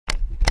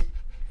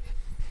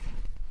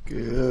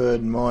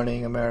Good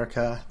morning,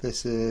 America.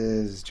 This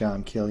is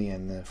John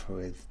Kilian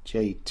with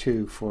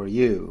J2 for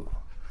you.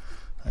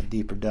 A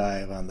deeper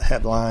dive on the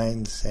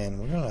headlines,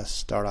 and we're going to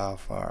start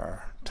off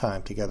our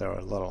time together with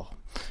a little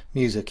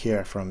music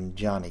here from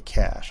Johnny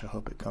Cash. I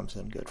hope it comes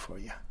in good for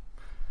you.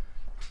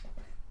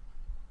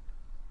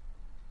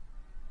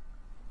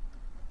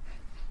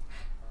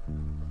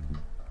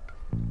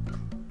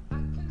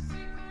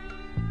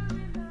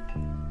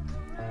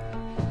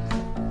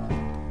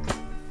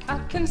 I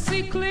can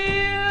see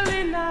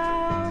clearly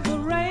now, the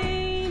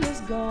rain is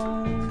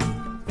gone.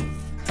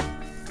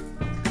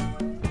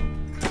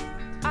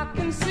 I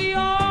can see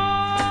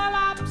all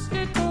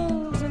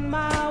obstacles in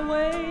my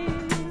way.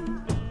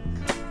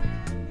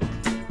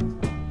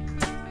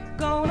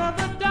 Gone are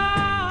the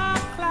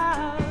dark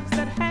clouds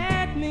that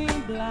had me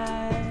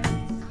blind.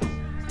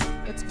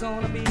 It's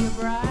gonna be a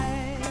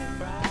bright,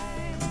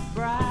 bright,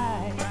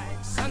 bright,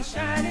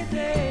 sunshiny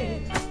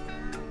day.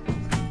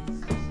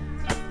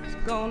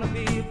 Gonna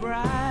be a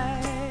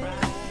bright,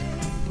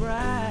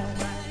 bright,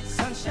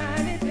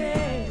 sunshiny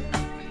day.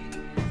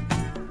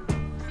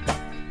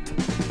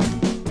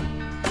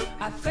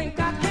 I think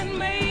I can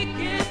make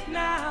it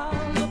now.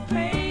 The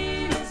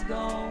pain is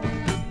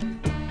gone.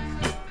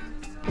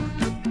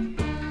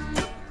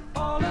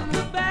 All of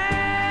the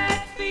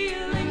bad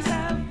feelings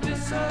have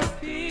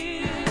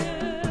disappeared.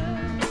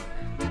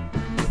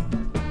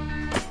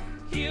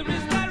 Here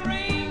is that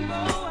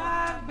rainbow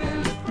I've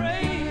been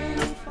praying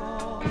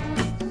for.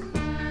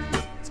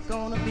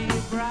 Gonna be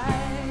a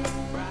bright,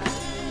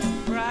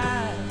 bright,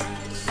 bright,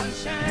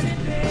 sunshiny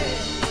day.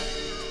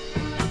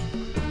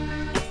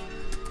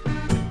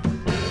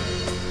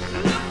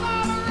 Look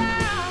all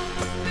around,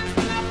 there's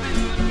nothing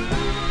but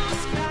blue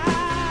sky.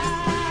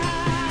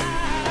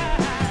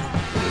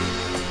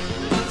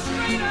 Look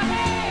straight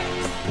ahead,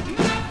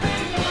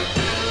 nothing but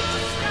blue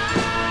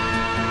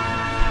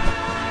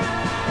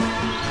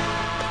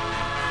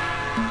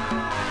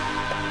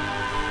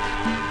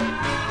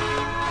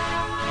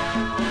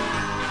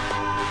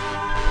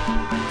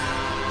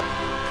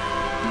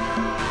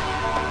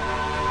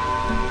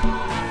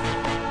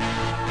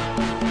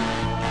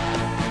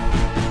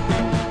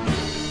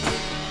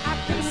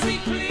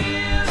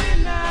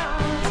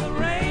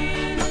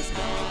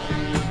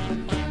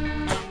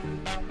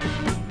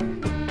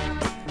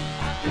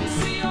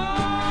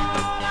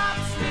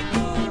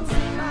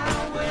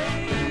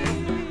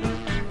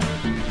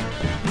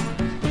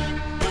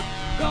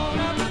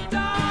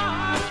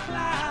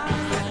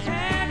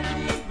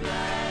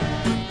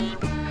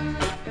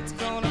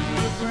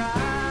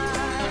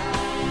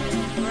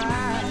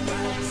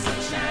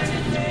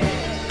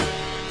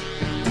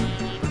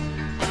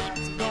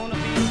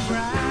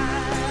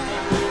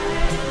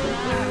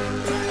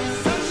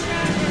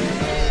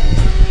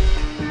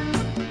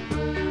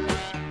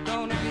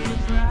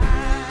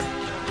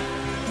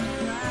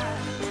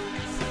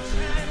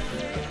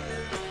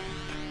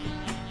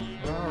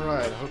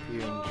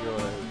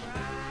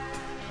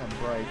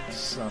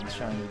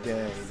Sunshiny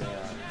day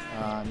there.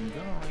 I'm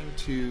going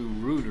to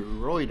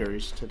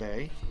Reuters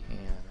today,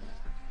 and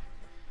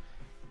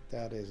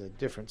that is a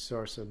different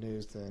source of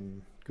news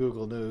than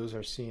Google News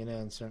or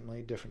CNN,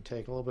 certainly. Different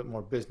take, a little bit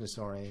more business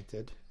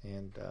oriented,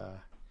 and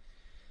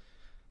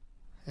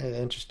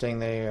interesting.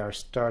 They are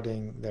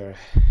starting their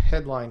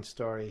headline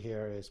story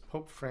here is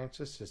Pope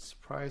Francis is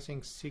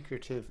surprising,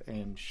 secretive,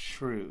 and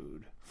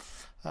shrewd.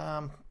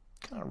 Kind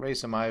of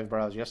raised some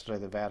eyebrows yesterday.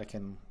 The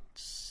Vatican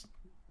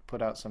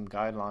put out some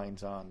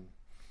guidelines on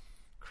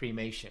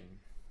cremation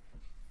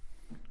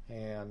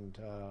and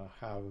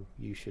how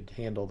you should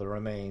handle the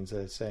remains,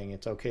 saying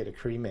it's okay to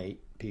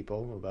cremate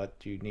people, but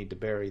you need to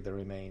bury the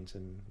remains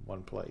in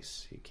one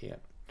place. You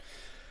can't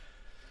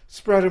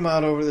spread them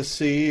out over the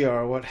sea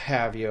or what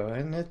have you.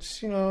 And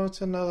it's,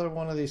 it's another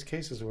one of these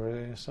cases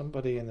where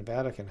somebody in the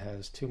Vatican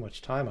has too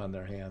much time on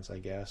their hands, I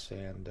guess,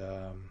 and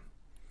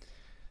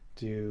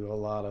do a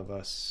lot of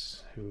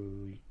us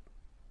who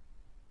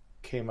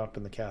came up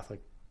in the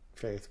Catholic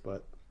faith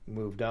but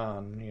moved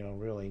on,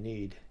 really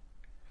need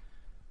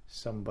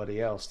somebody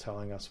else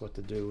telling us what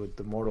to do with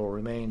the mortal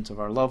remains of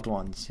our loved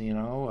ones.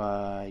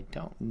 I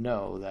don't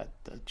know that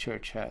the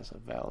church has a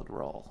valid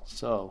role.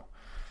 So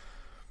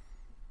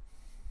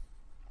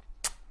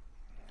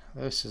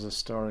this is a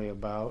story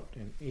about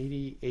an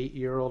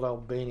 88-year-old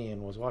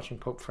Albanian was watching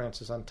Pope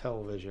Francis on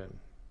television.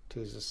 To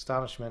his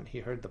astonishment, he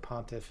heard the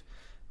pontiff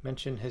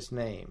mention his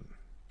name.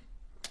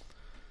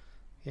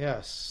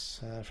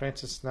 Yes,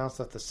 Francis announced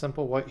that the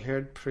simple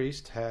white-haired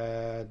priest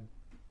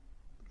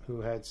who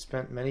had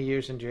spent many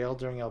years in jail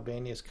during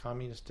Albania's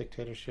communist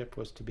dictatorship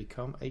was to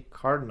become a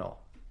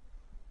cardinal.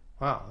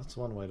 Wow, that's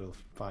one way to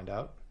find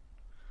out.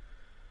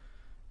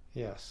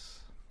 Yes.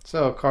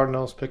 So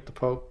cardinals pick the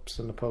popes,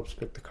 and the popes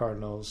pick the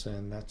cardinals,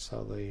 and that's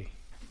how the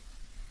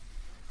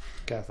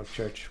Catholic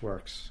Church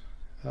works.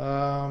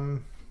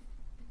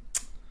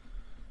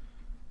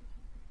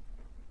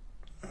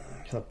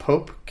 The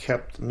Pope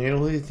kept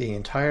nearly the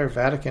entire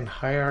Vatican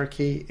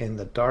hierarchy in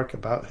the dark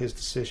about his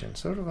decision.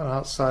 Sort of an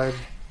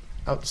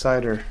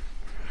outsider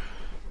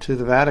to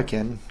the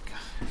Vatican.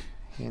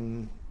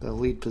 in the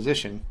lead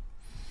position,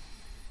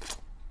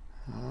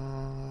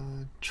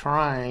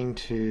 trying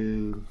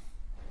to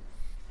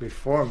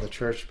reform the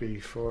church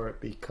before it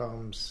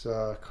becomes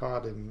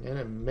caught in, and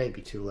it may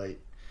be too late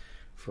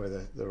for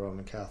the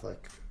Roman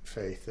Catholic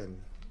faith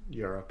in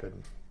Europe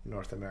and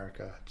North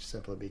America,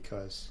 simply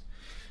because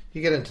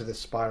you get into this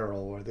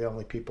spiral where the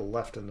only people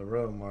left in the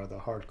room are the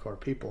hardcore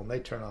people, and they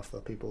turn off the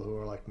people who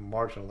are like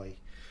marginally,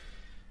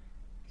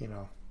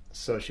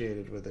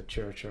 associated with the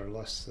church or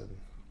less than,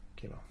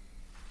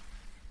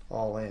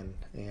 all in.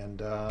 And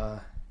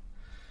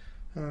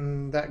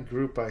that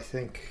group, I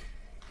think,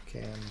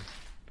 can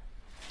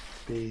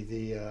be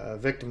the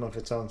victim of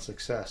its own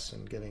success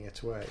in getting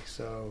its way.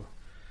 So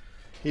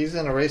he's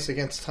in a race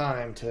against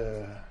time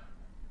to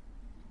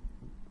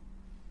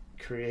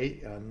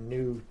create a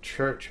new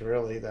church,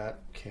 really, that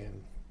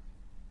can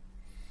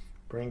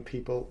bring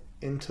people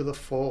into the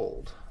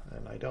fold.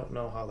 And I don't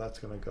know how that's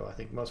going to go. I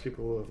think most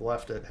people who have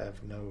left it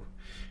have no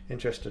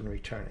interest in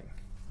returning.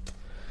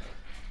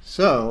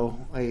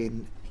 So, a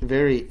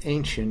very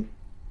ancient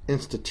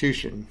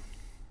institution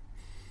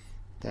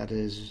that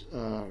is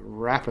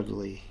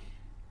rapidly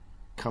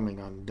coming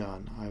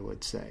undone, I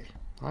would say.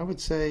 I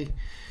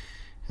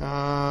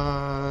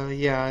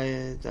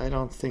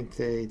don't think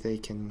they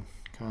can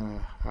kind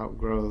of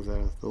outgrow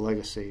the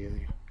legacy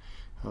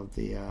of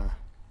the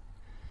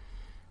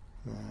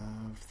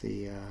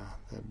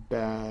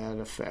bad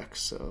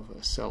effects of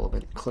a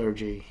celibate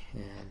clergy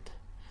and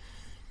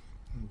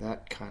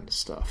that kind of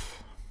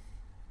stuff.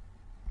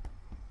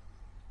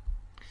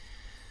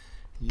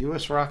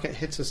 U.S. rocket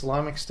hits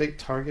Islamic State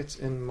targets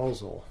in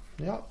Mosul.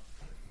 Yep.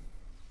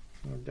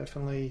 We're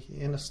definitely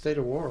in a state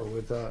of war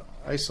with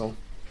ISIL.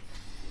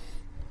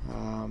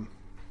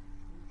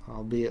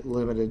 Albeit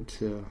limited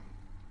to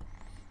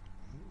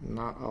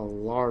not a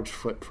large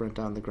footprint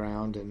on the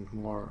ground and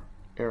more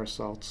air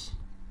assaults.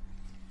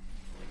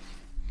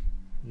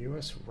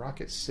 U.S.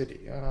 Rocket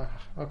City.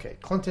 Okay,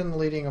 Clinton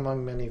leading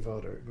among many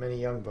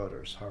young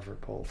voters. Harvard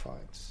poll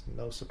finds.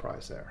 No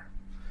surprise there.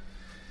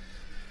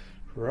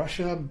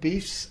 Russia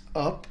beefs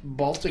up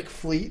Baltic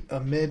fleet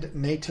amid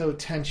NATO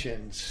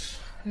tensions.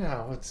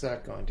 Yeah, what's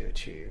that going to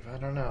achieve? I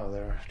don't know.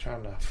 They're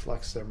trying to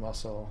flex their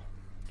muscle,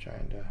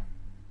 trying to...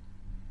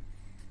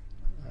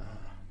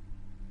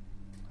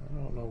 I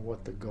don't know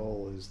what the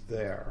goal is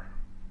there.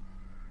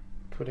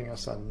 Putting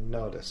us on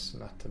notice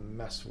not to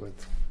mess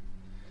with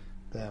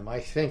them. I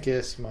think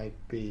this might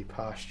be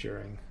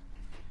posturing,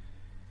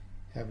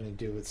 having to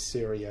do with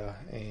Syria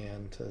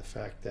and the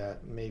fact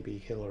that maybe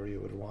Hillary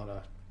would want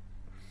to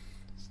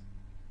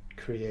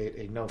create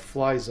a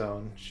no-fly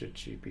zone should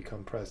she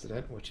become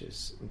president, which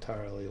is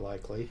entirely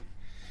likely.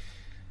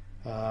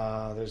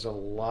 There's a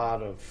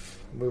lot of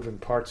moving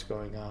parts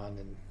going on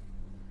in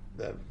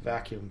the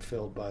vacuum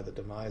filled by the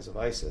demise of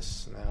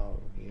ISIS. Now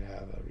you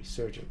have a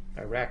resurgent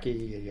Iraqi,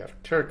 you have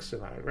Turks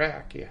in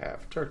Iraq, you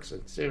have Turks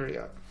in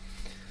Syria,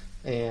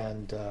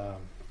 and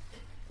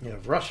you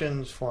have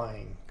Russians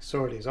flying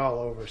sorties all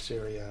over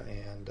Syria,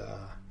 and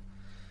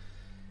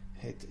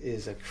it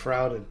is a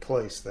crowded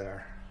place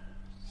there.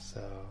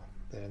 So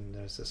then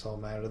there's this whole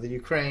matter of the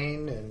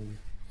Ukraine and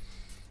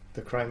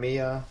the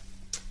Crimea.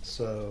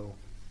 So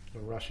the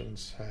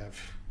Russians have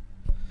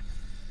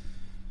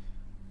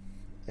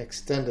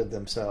extended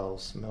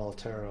themselves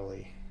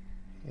militarily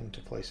into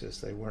places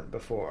they weren't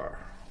before.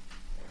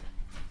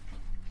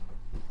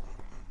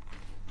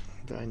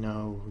 I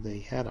know they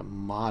had a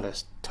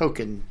modest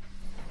token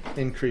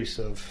increase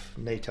of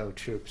NATO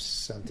troops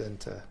sent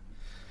into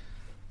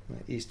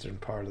the eastern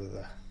part of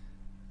the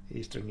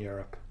Eastern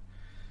Europe.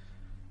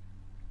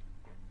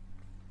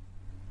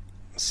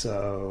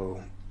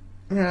 So,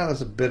 yeah,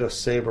 there's a bit of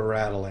saber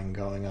rattling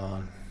going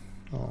on,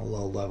 a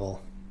low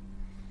level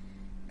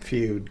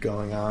feud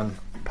going on,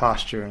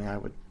 posturing, I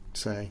would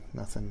say,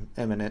 nothing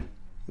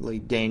eminently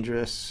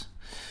dangerous.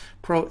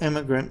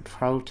 Pro-immigrant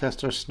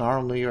protesters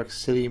snarl New York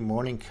City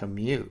morning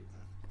commute.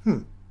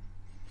 Let's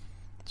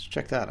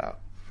check that out.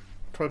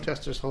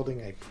 Protesters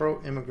holding a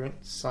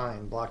pro-immigrant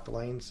sign blocked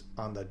lanes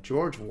on the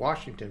George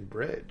Washington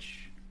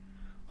Bridge.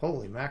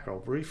 Holy mackerel,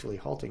 briefly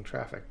halting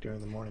traffic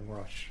during the morning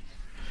rush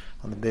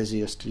on the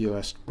busiest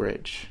U.S.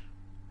 bridge.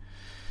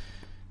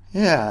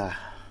 Yeah,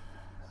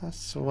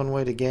 that's one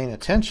way to gain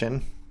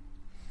attention.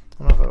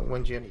 I don't know if it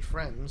wins you any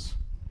friends.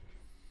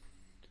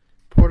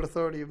 Port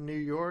Authority of New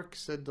York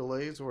said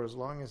delays were as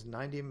long as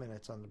 90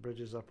 minutes on the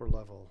bridge's upper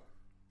level.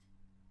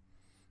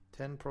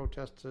 10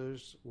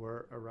 protesters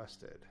were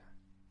arrested.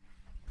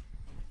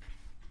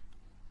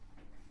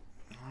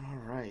 All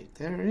right,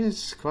 there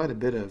is quite a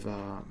bit of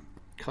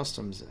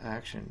customs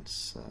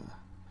actions.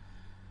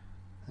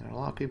 There are a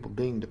lot of people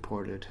being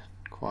deported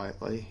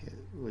quietly, it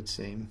would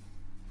seem,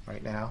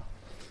 right now,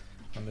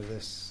 under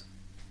this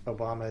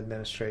Obama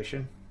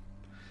administration.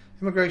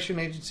 Immigration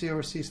Agency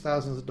oversees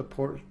thousands of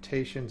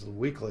deportations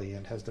weekly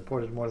and has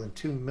deported more than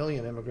 2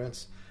 million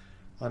immigrants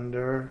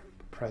under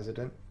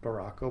President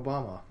Barack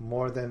Obama,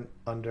 more than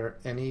under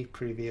any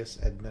previous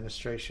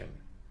administration.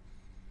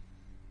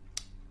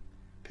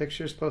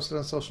 Pictures posted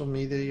on social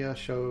media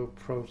show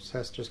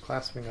protesters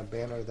clasping a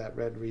banner that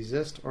read,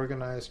 "Resist,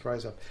 organized,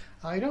 rise up."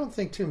 I don't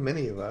think too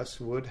many of us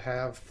would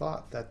have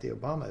thought that the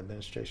Obama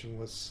administration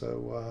was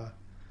so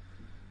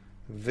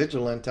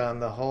vigilant on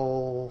the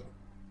whole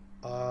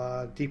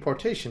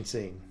deportation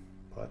scene.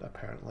 But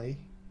apparently,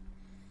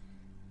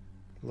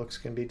 looks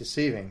can be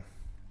deceiving.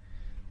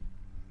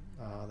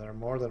 They're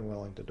more than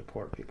willing to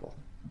deport people.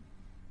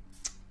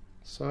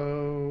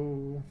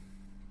 So...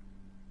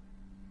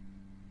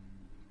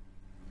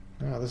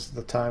 this is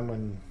the time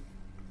when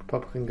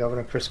Republican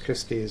Governor Chris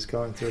Christie is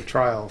going through a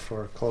trial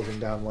for closing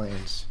down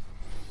lanes.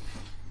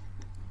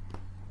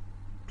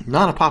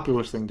 Not a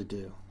popular thing to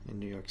do in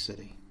New York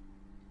City.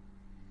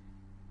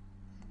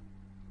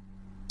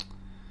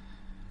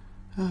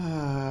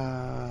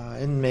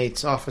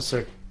 Inmates,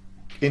 officer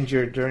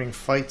injured during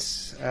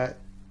fights at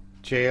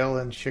jail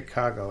in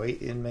Chicago.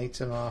 8 inmates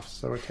and an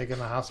officer were taken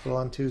to the hospital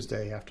on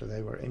Tuesday after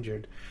they were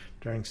injured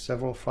during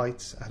several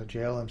fights at a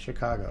jail in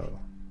Chicago.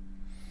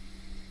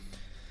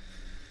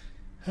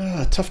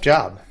 Tough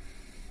job.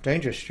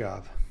 Dangerous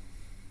job.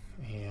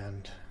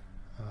 And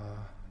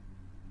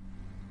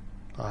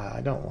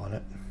I don't want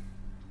it.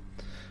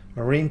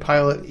 Marine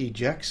pilot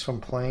ejects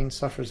from plane,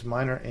 suffers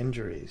minor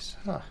injuries.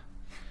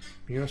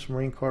 U.S.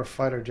 Marine Corps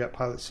fighter jet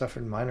pilot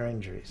suffered minor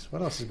injuries.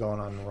 What else is going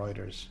on in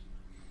Reuters?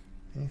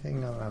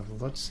 Anything?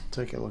 Let's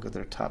take a look at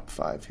their top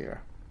 5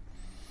 here.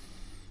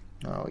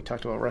 We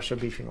talked about Russia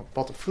beefing up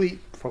Baltic Fleet,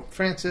 Pope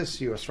Francis,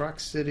 U.S. Rock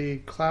City,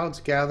 clouds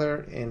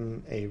gather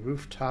in a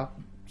rooftop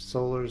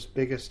solar's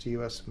biggest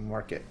U.S.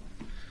 market.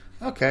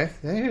 Okay,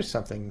 here's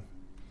something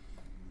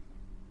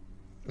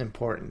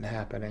important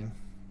happening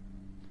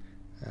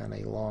on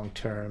a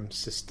long-term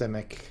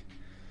systemic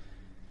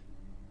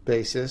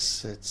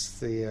basis. It's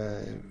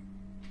the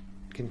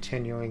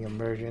continuing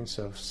emergence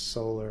of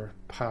solar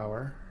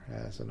power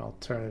as an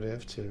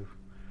alternative to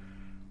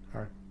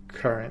our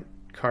current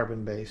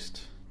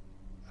carbon-based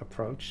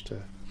approach to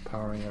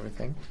powering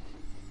everything.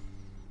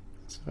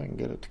 Let's see if I can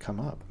get it to come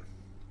up.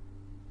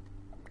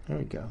 There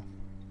we go.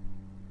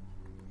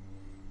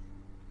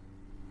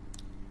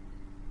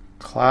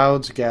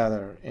 Clouds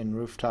gather in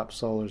rooftop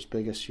solar's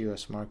biggest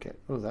U.S. market.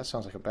 Oh, that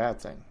sounds like a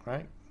bad thing,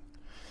 right?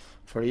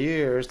 For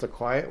years, the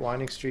quiet,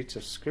 winding streets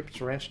of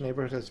Scripps Ranch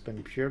neighborhood has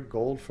been pure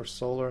gold for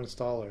solar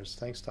installers.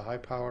 Thanks to high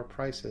power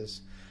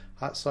prices,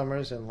 hot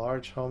summers, and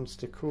large homes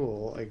to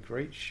cool, a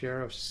great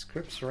share of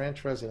Scripps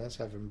Ranch residents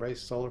have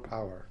embraced solar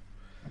power.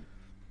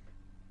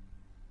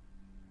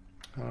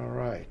 All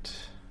right.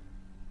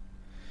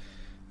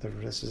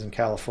 This is in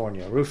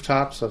California.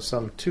 Rooftops of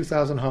some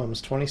 2,000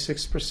 homes,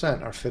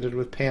 26% are fitted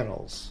with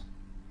panels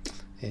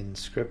in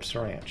Scripps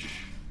Ranch.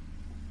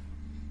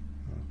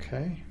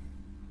 Okay.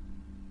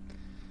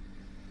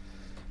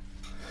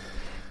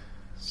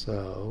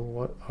 So,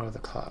 what are the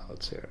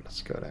clouds here?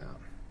 Let's go down.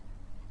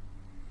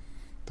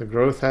 The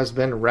growth has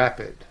been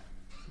rapid.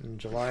 In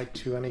July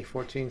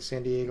 2014,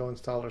 San Diego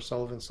installer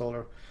Sullivan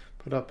Solar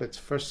put up its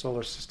first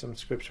solar system,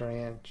 Scripps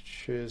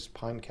Ranch's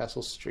Pine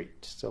Castle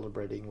Street,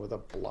 celebrating with a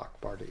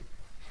block party.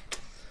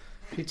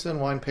 Pizza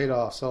and wine paid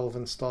off.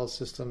 Sullivan installed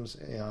systems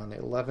on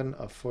 11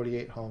 of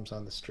 48 homes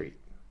on the street.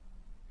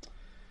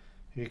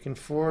 If you can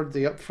afford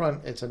the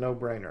upfront, it's a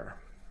no-brainer.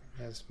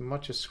 As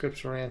much as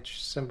Scripps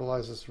Ranch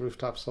symbolizes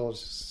rooftop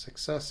solar's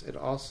success, it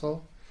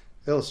also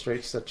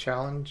illustrates the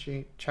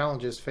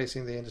challenges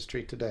facing the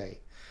industry today.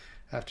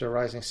 After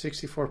rising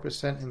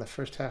 64% in the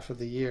first half of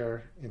the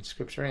year, in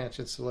Scripps Ranch,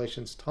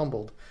 installations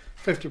tumbled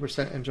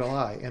 50% in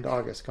July and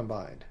August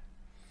combined,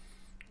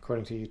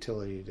 according to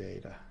utility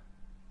data.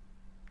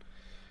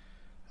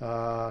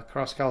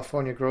 Across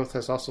California, growth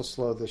has also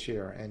slowed this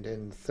year, and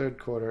in the third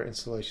quarter,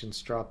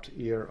 installations dropped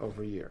year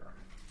over year.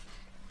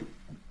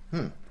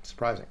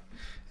 Surprising.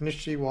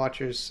 Industry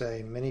watchers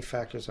say many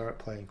factors are at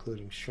play,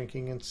 including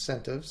shrinking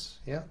incentives.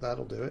 Yeah,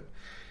 that'll do it.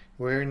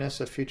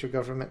 Wariness of future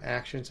government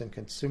actions and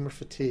consumer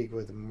fatigue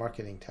with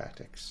marketing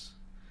tactics.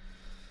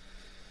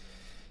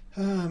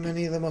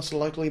 Many of the most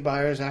likely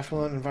buyers,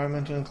 affluent,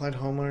 environmentally inclined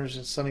homeowners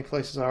in sunny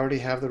places already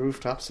have the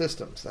rooftop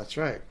systems. That's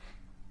right.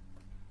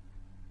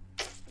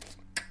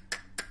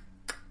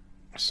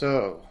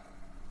 So,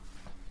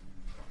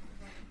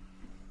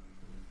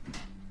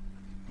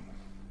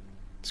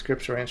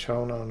 Scripps Ranch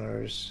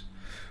homeowners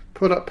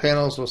put up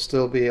panels will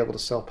still be able to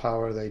sell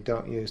power. They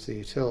don't use the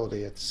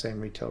utility at the same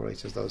retail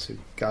rates as those who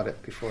got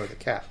it before the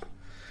cap.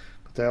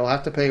 But they'll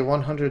have to pay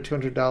 $100,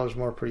 $200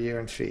 more per year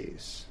in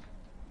fees.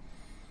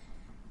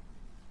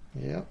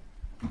 Yep.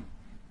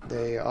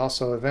 They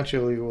also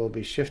eventually will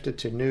be shifted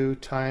to new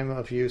time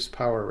of use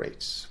power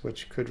rates,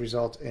 which could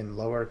result in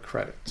lower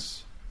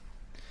credits.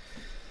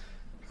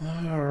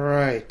 All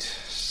right.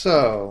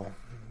 So,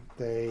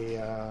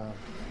 they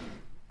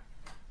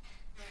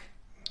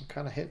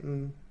kind of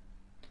hitting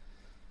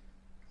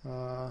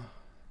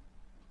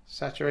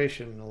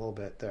saturation a little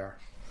bit there.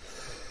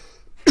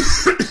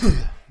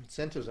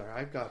 Incentives are.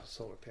 I've got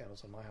solar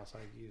panels on my house.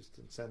 I've used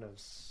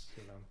incentives,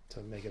 to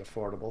make it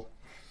affordable.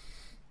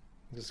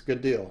 It's a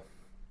good deal.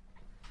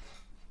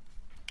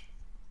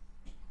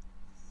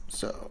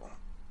 So,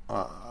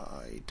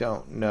 I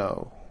don't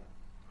know.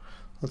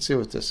 Let's see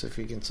what this, if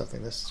you get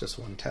something. This is just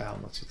one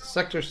town. Let's see. The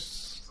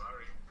sectors.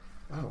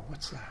 Oh,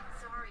 what's that?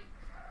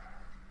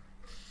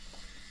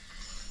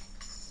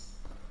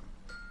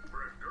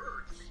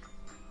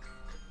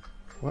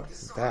 What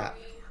is that?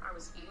 I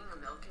was eating a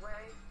Milky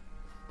Way.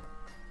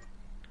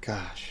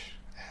 Gosh,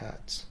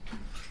 hats.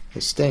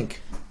 They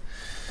stink.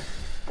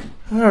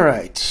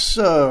 Alright,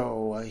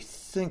 so I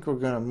think we're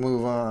going to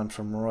move on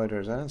from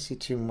Reuters. I didn't see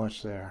too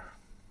much there.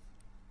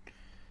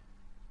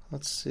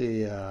 Let's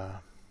see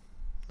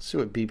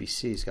what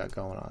BBC's got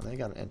going on. They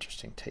got an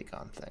interesting take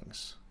on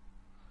things.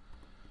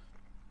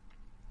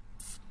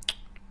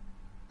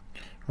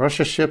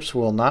 Russia ships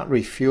will not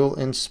refuel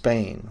in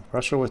Spain.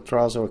 Russia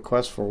withdraws a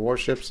request for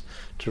warships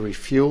to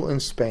refuel in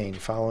Spain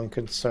following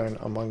concern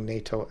among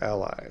NATO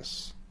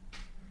allies.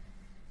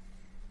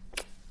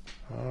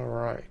 All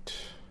right.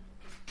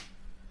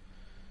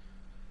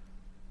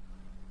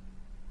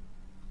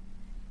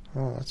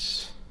 Oh,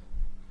 that's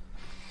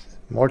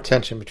more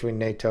tension between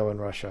NATO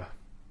and Russia.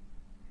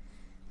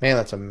 Man,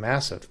 that's a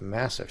massive,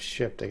 massive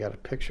ship. They got a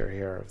picture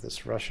here of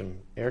this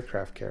Russian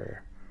aircraft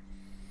carrier.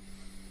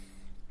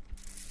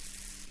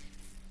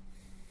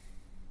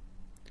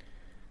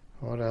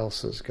 What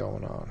else is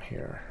going on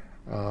here?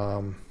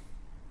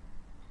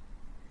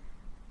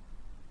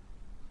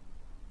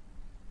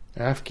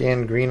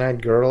 Afghan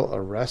green-eyed girl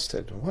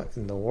arrested. What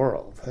in the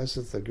world? This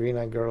is the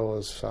green-eyed girl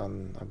was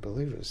on, I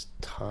believe it was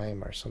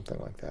Time or something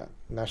like that.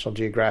 National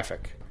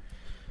Geographic.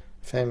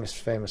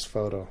 Famous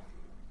photo.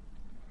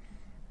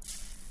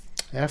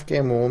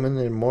 Afghan woman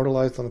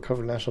immortalized on the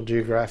cover of National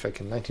Geographic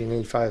in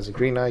 1985 as a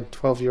green-eyed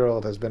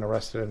 12-year-old has been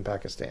arrested in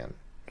Pakistan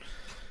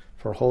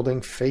for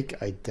holding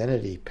fake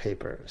identity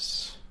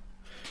papers.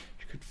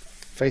 You could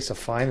face a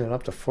fine and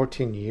up to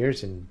 14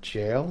 years in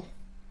jail?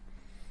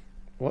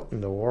 What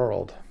in the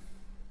world?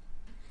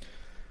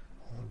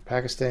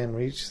 Pakistan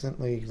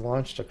recently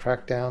launched a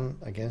crackdown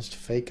against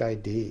fake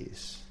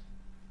IDs.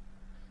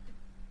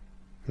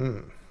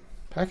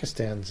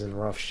 Pakistan's in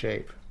rough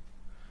shape.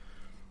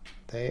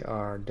 They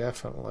are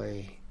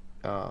definitely,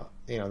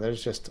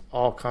 there's just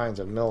all kinds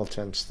of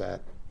militants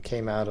that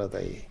came out of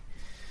the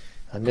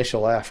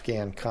initial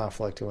Afghan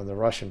conflict when the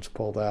Russians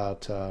pulled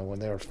out, when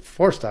they were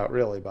forced out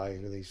really by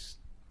these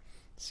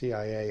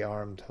CIA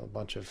armed a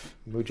bunch of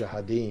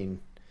mujahideen,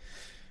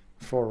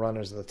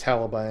 forerunners of the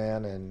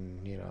Taliban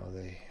and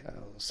the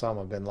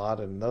Osama bin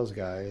Laden and those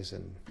guys,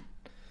 and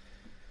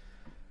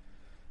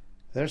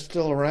they're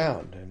still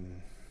around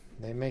and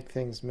they make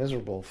things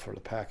miserable for the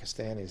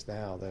Pakistanis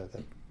now. They're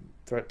the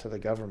threat to the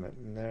government,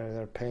 and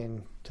they're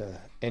paying to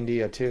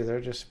India too. They're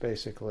just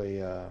basically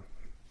a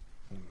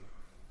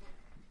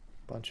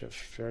bunch of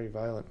very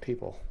violent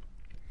people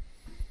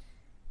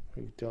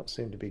who don't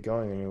seem to be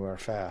going anywhere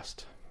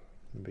fast.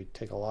 It would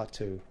take a lot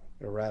to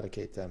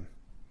eradicate them.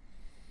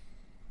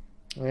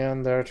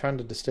 And they're trying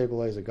to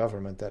destabilize a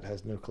government that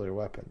has nuclear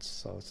weapons,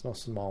 so it's no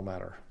small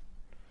matter.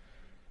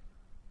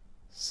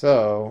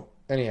 So,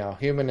 anyhow,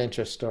 human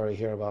interest story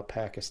here about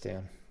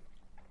Pakistan.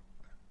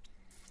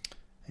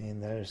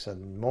 And there's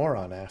more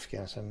on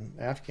Afghanistan.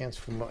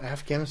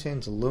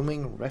 Afghanistan's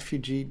looming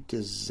refugee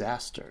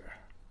disaster.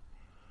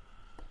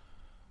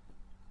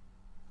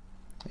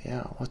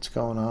 Yeah, what's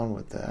going on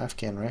with the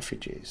Afghan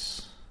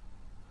refugees?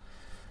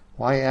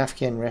 Why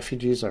Afghan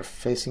refugees are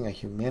facing a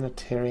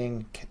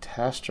humanitarian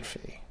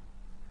catastrophe.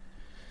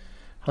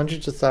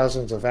 Hundreds of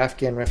thousands of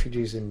Afghan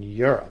refugees in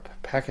Europe,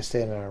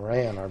 Pakistan, and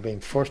Iran are being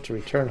forced to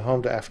return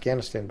home to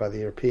Afghanistan by the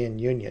European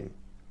Union.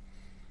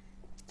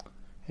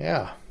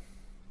 Yeah.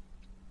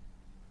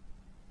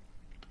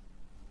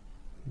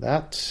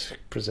 That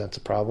presents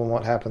a problem.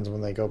 What happens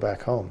when they go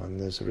back home? And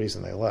there's a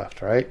reason they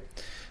left, right?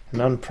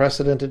 An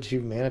unprecedented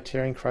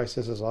humanitarian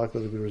crisis is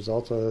likely to be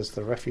resulted as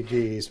the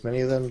refugees,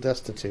 many of them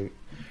destitute,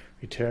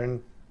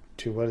 return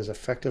to what is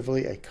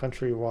effectively a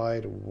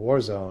countrywide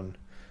war zone,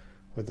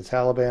 with the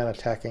Taliban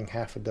attacking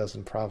half a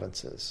dozen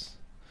provinces.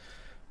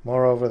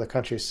 Moreover, the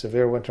country's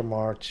severe winter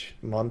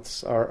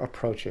months are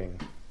approaching.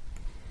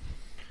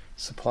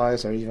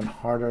 Supplies are even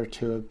harder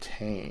to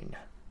obtain.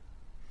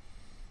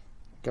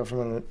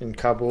 Government in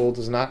Kabul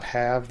does not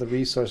have the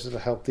resources to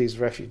help these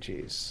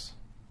refugees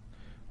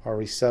or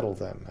resettle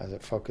them as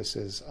it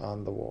focuses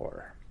on the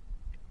war.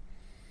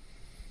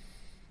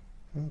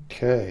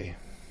 Okay.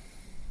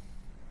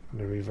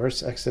 The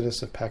reverse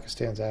exodus of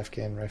Pakistan's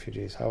Afghan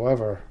refugees.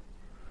 However,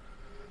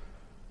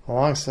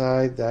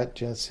 alongside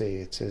that, let's see,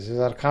 it says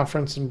at a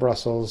conference in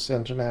Brussels,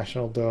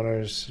 international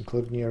donors,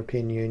 including the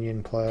European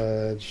Union,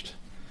 pledged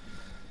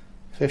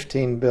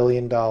 $15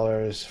 billion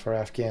for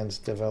Afghan's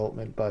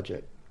development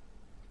budget.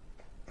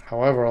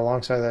 However,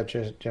 alongside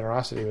that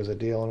generosity was a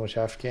deal in which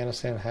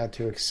Afghanistan had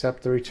to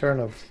accept the return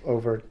of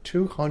over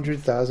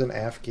 200,000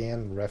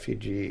 Afghan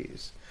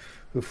refugees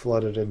who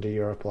flooded into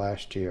Europe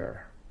last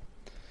year.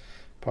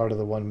 Part of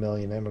the 1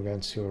 million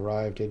immigrants who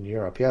arrived in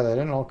Europe. Yeah, they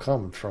didn't all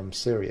come from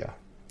Syria.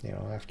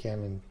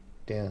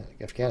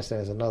 Afghanistan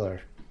is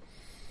another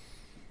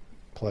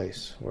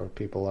place where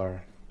people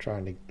are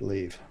trying to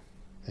leave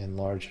in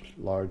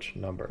large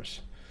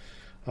numbers.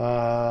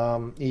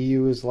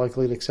 EU is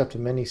likely to accept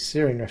many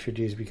Syrian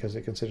refugees because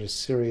it considers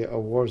Syria a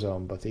war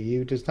zone, but the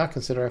EU does not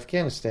consider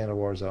Afghanistan a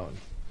war zone,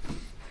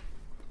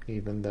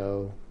 even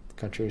though the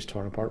country is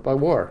torn apart by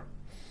war.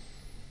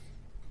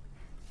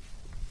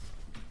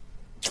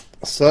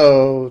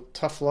 So,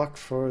 tough luck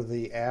for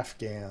the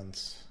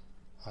Afghans,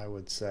 I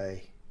would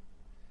say.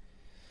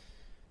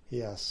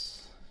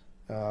 Yes.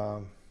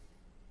 You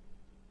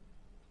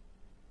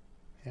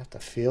have to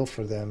feel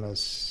for them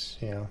as,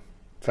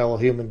 fellow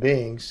human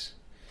beings.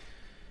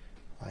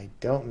 I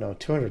don't know.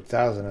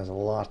 200,000 is a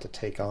lot to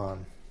take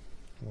on.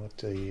 What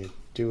do you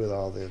do with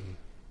all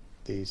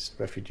these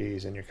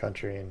refugees in your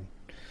country? And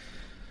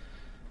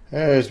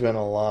there's been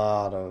a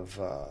lot of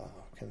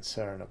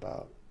concern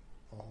about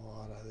a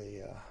lot of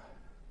the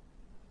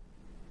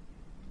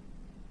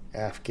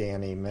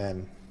Afghani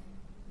men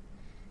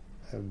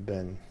have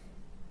been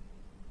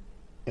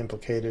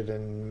implicated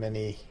in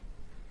many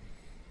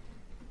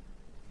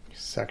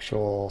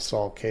sexual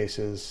assault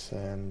cases,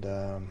 and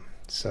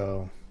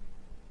so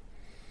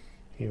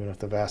even if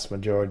the vast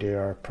majority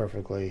are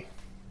perfectly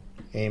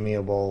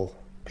amiable,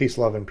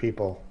 peace-loving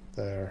people,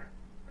 their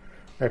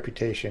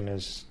reputation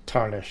is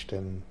tarnished,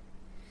 and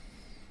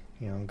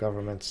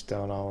governments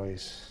don't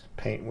always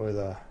paint with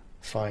a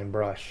fine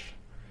brush.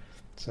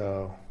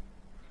 So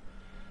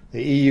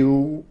the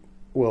EU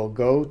will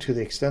go to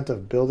the extent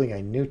of building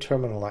a new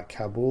terminal at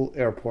Kabul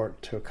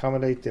airport to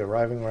accommodate the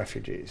arriving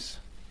refugees.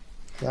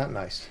 Isn't that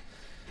nice?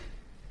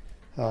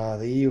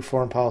 The EU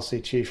foreign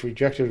policy chief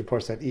rejected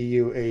reports that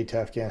EU aid to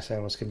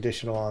Afghanistan was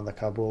conditional on the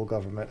Kabul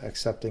government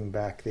accepting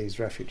back these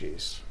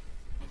refugees.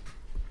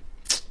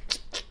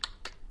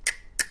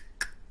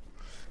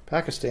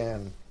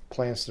 Pakistan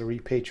plans to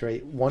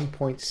repatriate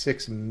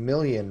 1.6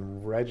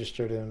 million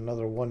registered and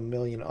another 1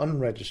 million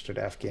unregistered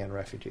Afghan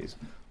refugees.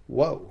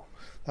 Whoa,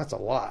 that's a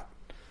lot.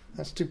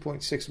 That's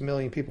 2.6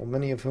 million people,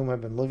 many of whom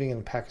have been living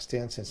in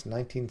Pakistan since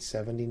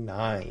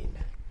 1979.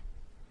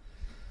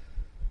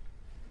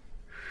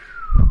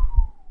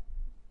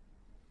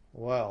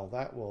 Well,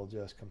 that will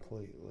just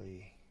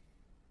completely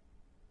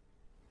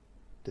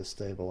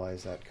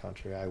destabilize that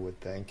country, I would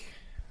think.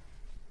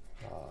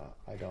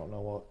 I don't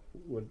know what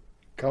would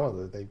come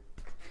of it.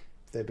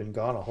 They've been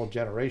gone a whole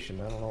generation.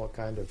 I don't know what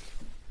kind of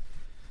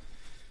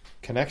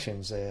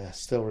connections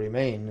still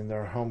remain in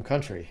their home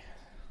country.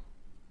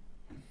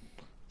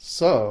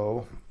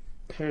 So,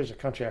 here's a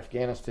country,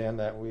 Afghanistan,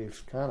 that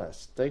we've kind of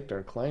staked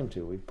our claim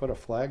to. We've put a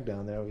flag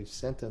down there. We've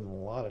sent in a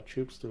lot of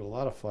troops through a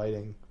lot of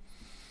fighting.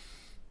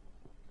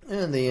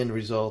 And the end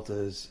result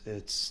is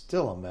it's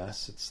still a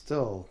mess. It's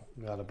still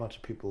got a bunch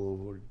of people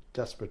who are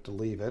desperate to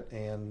leave it.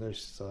 And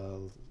there's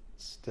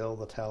still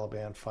the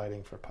Taliban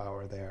fighting for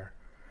power there.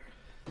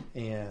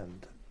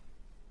 And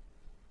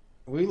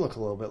we look a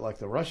little bit like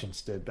the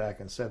Russians did back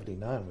in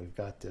 '79. We've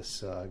got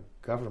this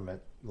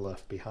government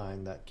left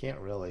behind that can't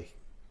really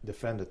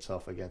defend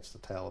itself against the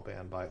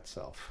Taliban by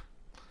itself.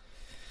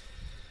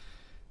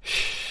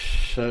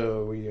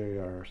 So we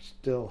are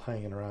still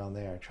hanging around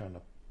there trying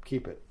to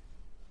keep it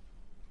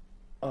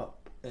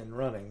up and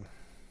running.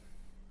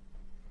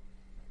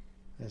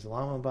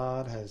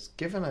 Islamabad has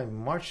given a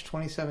March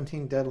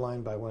 2017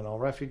 deadline by when all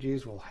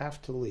refugees will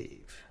have to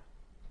leave.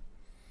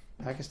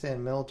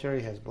 Pakistan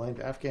military has blamed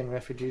Afghan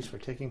refugees for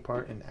taking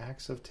part in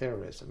acts of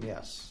terrorism.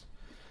 Yes.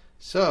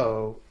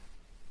 So,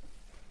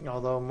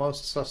 although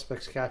most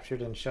suspects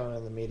captured and shown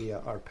in the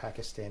media are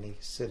Pakistani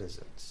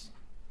citizens.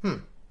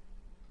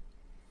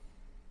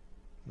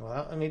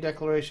 Without any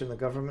declaration, the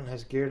government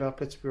has geared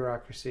up its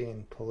bureaucracy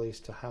and police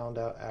to hound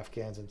out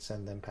Afghans and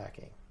send them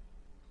packing.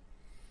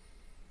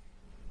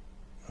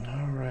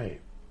 All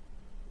right.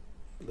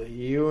 The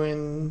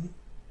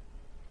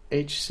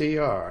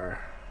UNHCR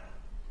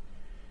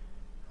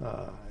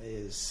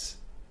is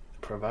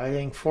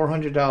providing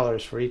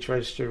 $400 for each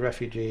registered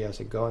refugee as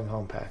a going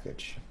home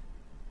package.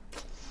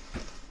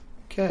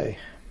 Okay.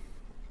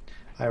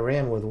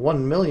 Iran, with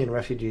 1 million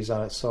refugees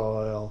on its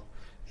soil,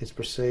 is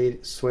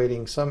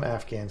persuading some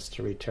Afghans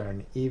to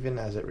return, even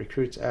as it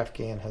recruits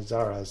Afghan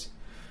Hazaras,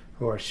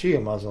 who are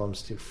Shia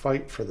Muslims, to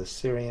fight for the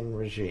Syrian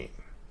regime.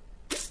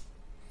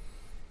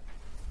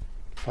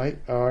 Fight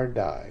or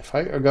die.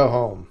 Fight or go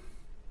home.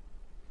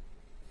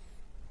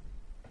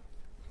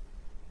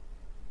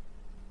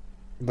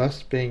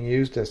 Thus being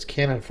used as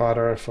cannon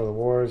fodder for the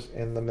wars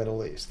in the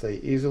Middle East. They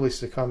easily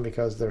succumb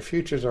because their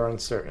futures are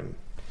uncertain.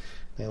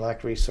 They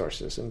lack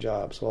resources and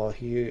jobs, while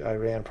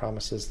Iran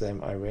promises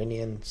them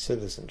Iranian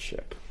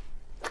citizenship.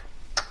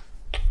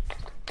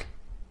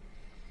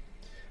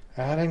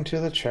 Adding to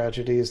the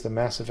tragedy is the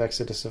massive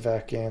exodus of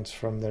Afghans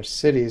from their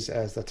cities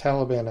as the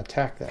Taliban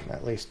attack them.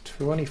 At least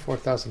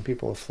 24,000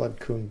 people have fled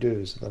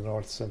Kunduz in the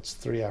north since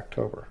 3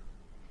 October.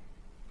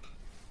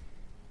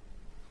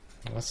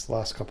 That's the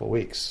last couple of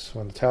weeks,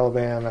 when the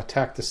Taliban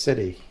attacked the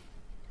city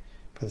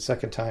for the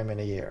second time in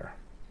a year.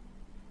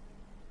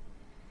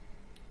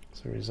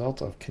 As a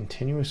result of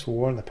continuous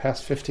war in the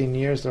past 15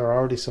 years, there are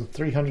already some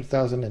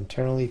 300,000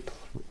 internally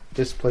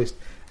displaced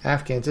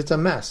Afghans. It's a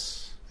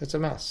mess. It's a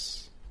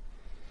mess.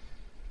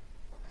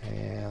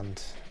 And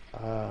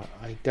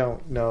I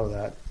don't know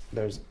that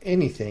there's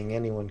anything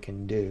anyone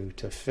can do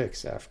to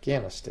fix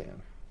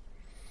Afghanistan.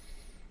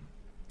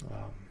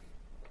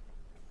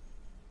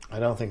 I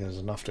don't think there's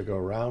enough to go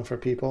around for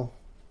people.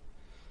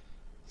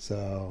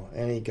 So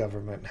any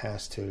government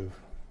has to,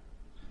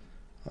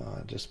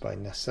 just by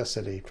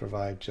necessity,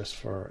 provide just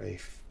for a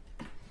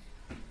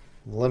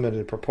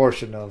limited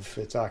proportion of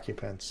its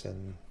occupants.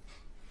 And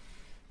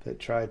if it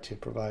tried to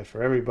provide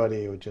for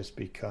everybody, it would just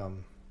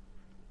become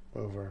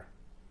over.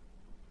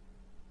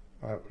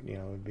 It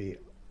would be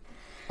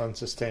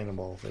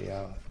unsustainable.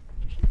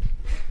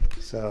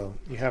 So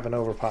you have an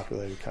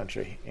overpopulated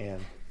country,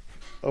 and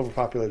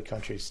overpopulated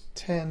countries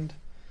tend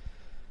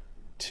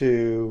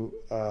to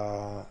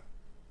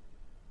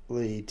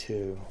lead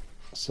to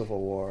civil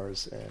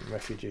wars and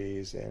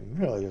refugees, and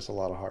really just a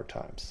lot of hard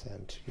times.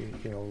 And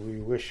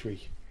we wish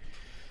we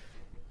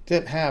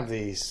didn't have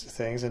these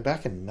things. And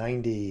back in I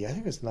think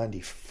it was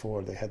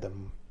 94, they had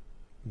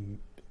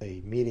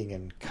a meeting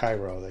in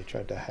Cairo. They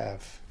tried to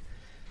have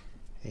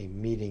a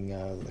meeting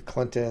of the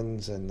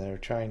Clintons, and they're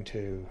trying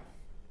to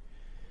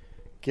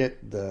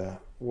get the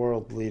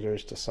world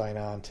leaders to sign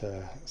on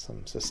to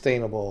some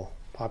sustainable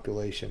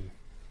population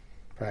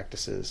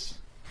practices.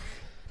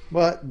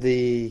 But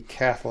the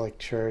Catholic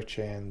Church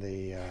and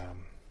a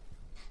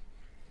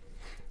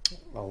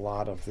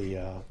lot of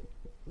the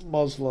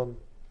Muslim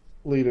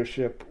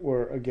leadership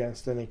were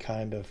against any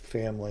kind of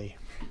family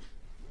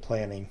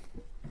planning.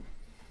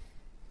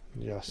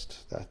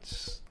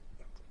 That's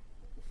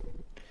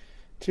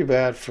too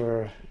bad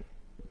for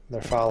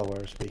their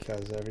followers,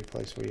 because every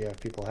place where you have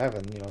people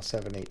having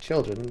 7, 8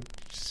 children,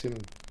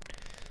 soon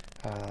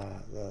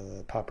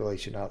the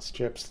population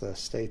outstrips the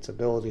state's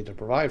ability to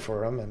provide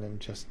for them, and then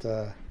just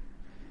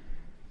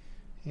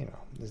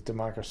is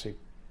democracy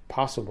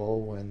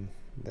possible when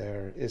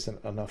there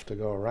isn't enough to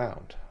go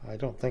around? I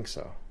don't think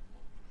so.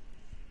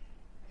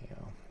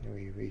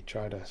 We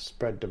try to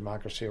spread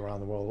democracy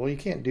around the world. Well, you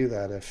can't do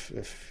that if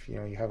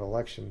you have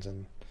elections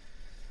and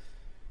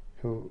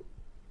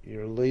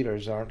your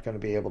leaders aren't going to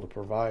be able to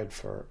provide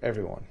for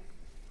everyone.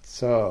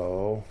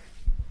 So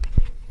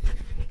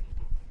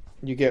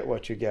you get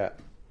what you get.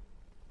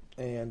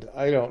 And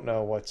I don't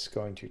know what's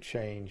going to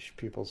change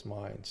people's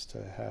minds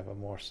to have a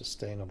more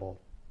sustainable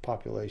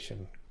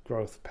population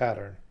growth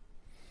pattern.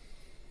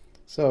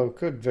 So it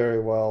could very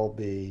well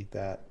be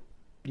that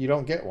you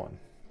don't get one.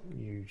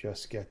 You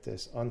just get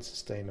this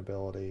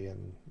unsustainability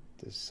and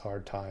this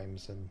hard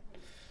times, and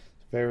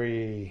it's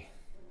very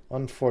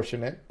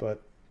unfortunate,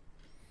 but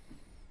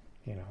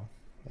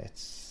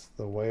it's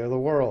the way of the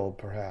world,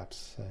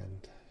 perhaps,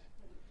 and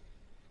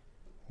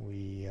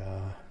we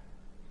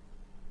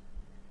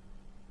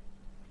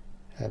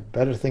have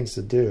better things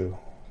to do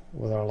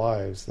with our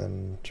lives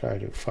than try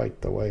to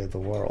fight the way of the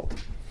world.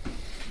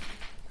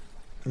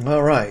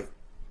 All right,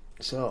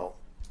 so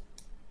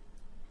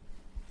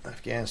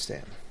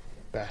Afghanistan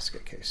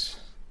basket case.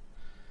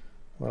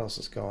 What else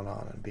is going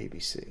on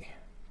BBC?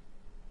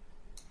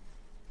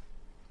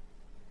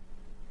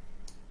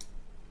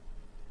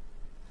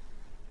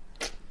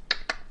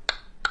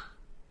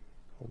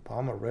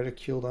 Obama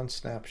ridiculed on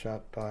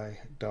Snapchat by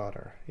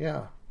daughter.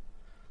 Yeah,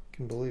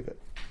 can believe it.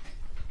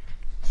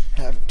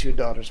 Having 2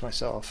 daughters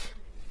myself.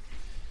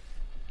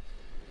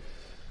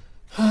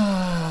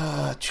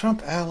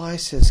 Trump ally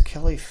says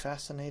Kelly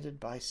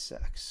fascinated by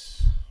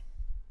sex.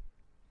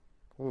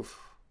 Oof.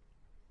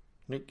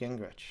 Newt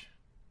Gingrich.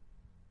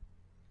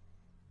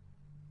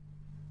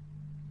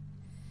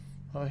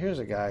 Well, here's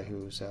a guy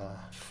who's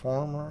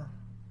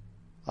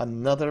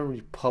another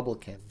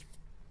Republican,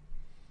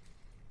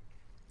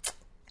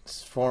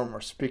 former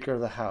Speaker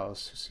of the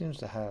House, who seems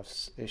to have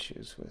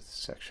issues with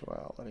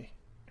sexuality.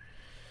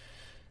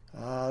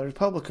 The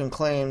Republican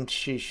claimed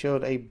she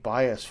showed a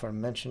bias for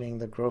mentioning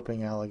the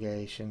groping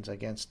allegations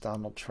against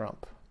Donald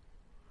Trump.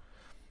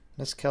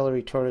 Ms. Kelly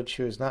retorted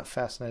she was not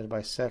fascinated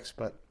by sex,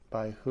 but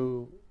by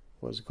who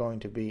was going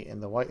to be in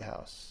the White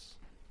House.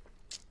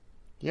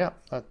 Yeah,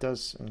 that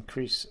does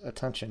increase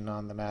attention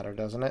on the matter,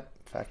 doesn't it?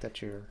 The fact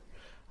that you're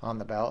on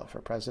the ballot for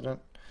president.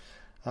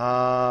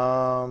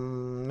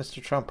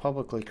 Mr. Trump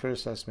publicly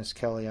criticized Ms.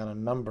 Kelly on a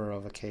number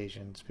of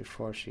occasions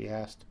before she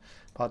asked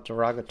about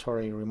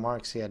derogatory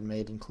remarks he had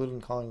made, including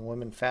calling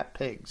women fat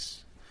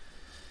pigs.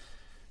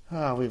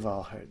 We've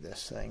all heard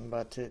this thing,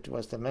 but it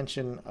was the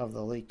mention of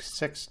the leaked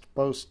sex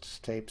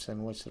boast tapes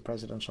in which the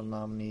presidential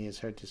nominee is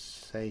heard to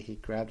say he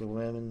grabbed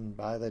women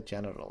by the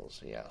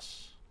genitals.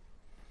 Yes.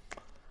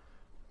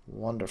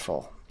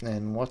 Wonderful.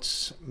 And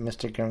what's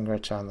Mr.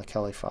 Gingrich on the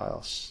Kelly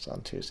files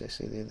on Tuesday?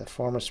 See, the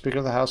former Speaker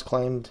of the House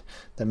claimed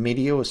the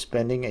media was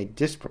spending a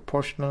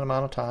disproportionate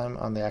amount of time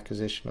on the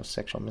accusation of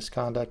sexual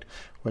misconduct,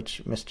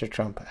 which Mr.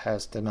 Trump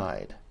has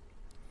denied.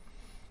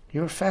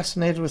 You are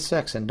fascinated with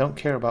sex and don't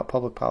care about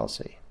public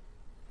policy,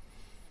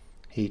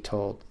 he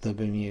told the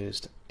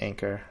bemused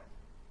anchor.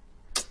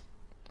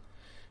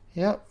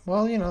 Yeah,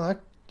 well, it's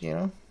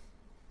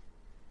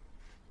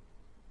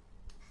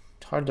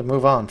hard to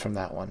move on from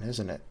that one,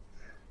 isn't it?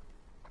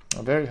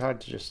 Very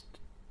hard to just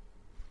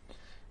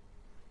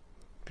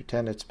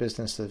pretend it's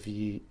business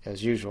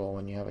as usual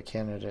when you have a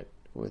candidate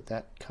with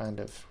that kind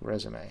of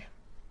resume.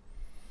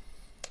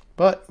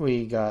 But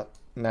we got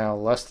now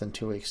less than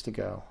 2 weeks to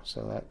go,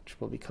 so that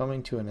will be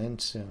coming to an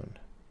end soon.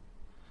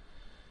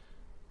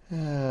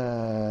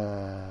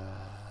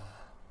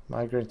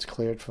 Migrants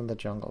cleared from the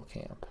jungle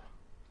camp.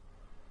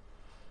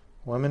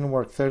 Women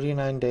work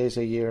 39 days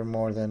a year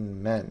more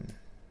than men.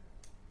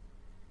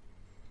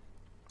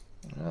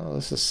 Well,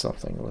 this is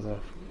something with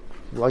a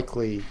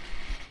likely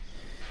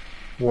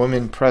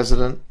woman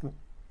president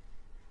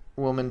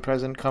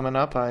coming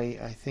up.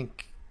 I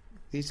think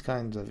these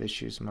kinds of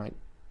issues might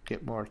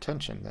get more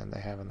attention than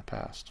they have in the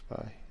past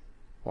by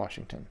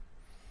Washington.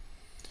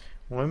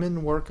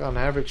 Women work on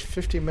average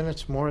 50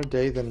 minutes more a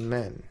day than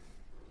men.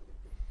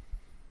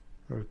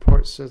 The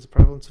report says the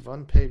prevalence of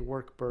unpaid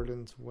work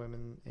burdens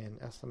women and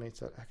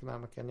estimates that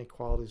economic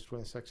inequalities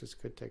between the sexes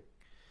could take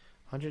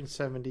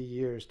 170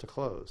 years to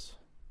close.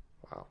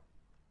 Wow.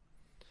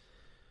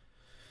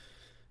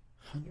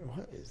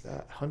 What is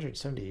that?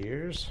 170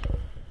 years?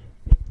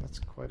 That's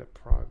quite a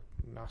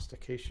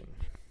prognostication.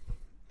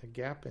 The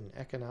gap in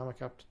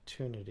economic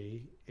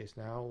opportunity is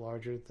now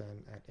larger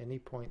than at any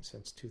point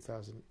since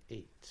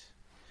 2008.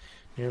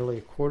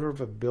 Nearly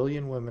 250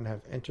 million women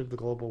have entered the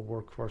global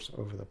workforce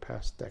over the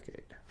past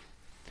decade.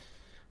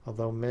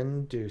 Although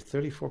men do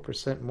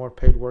 34% more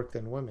paid work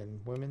than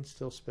women, women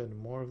still spend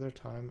more of their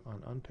time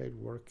on unpaid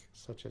work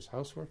such as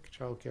housework,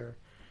 childcare,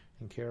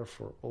 and care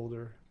for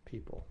older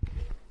people.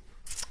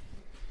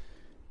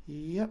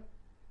 Yep,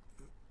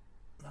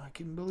 I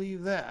can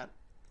believe that.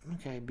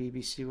 Okay,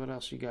 BBC, what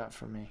else you got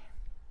for me?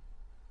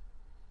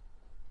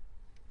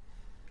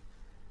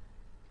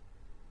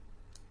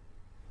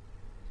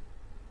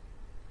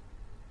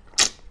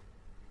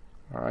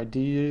 Our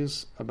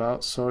ideas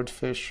about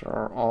swordfish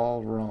are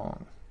all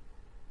wrong.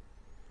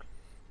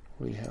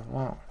 We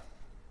have,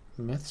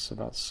 myths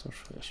about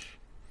swordfish.